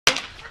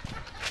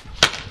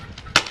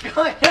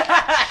going?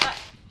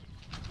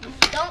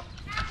 Don't.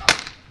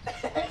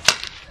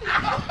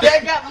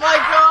 Dad got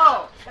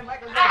Michael! And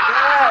Michael got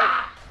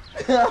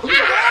Dad!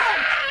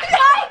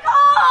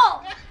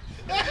 Michael!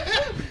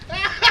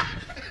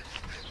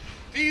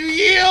 Do you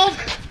yield?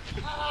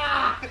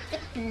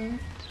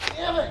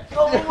 Damn it!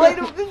 Oh, wait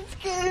up the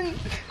skin!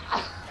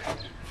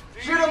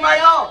 Shoot him,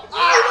 Michael!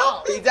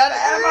 Oh, He's out of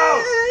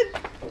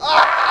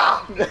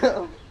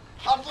ammo!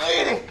 I'm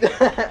bleeding.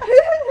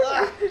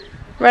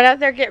 Run out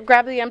there,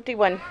 grab the empty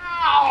one.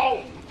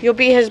 Ow! You'll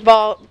be his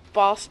ball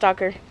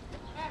stalker.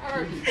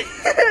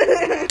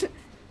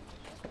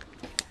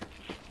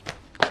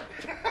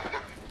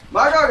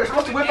 Michael, you're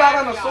supposed to whip out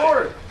on the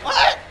sword.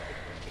 What?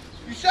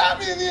 You shot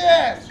me in the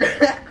ass.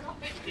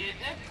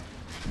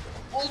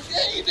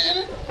 Bullshit, you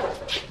didn't.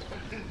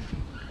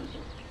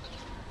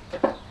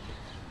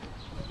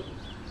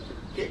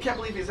 I can't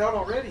believe he's out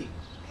already.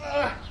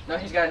 No,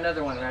 he's got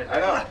another one right I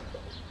there. know.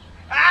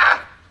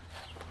 Ah!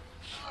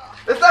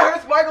 If that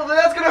hurts Michael, then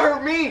that's gonna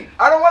hurt me.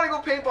 I don't want to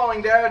go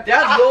paintballing, Dad.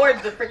 Dad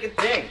lowered the freaking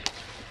thing.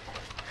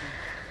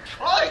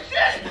 Holy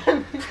shit!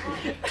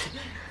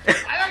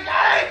 I don't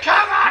got it.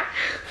 Come on.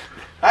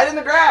 Hide in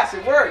the grass.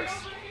 It works.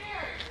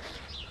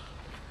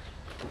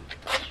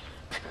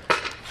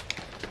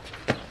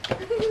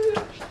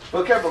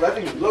 Well, careful. That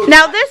thing's loaded.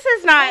 Now this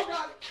is not.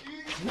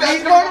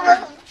 He's going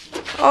around.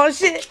 Oh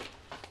shit!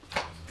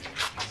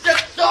 Shut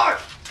the door.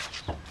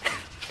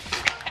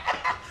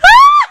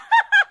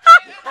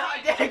 Oh,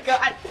 dear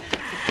God.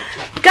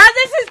 God,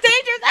 this is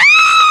dangerous! Ah!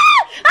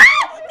 Ah!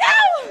 No!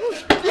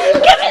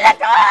 Give me the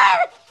door!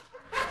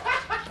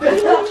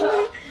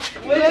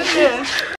 What is this?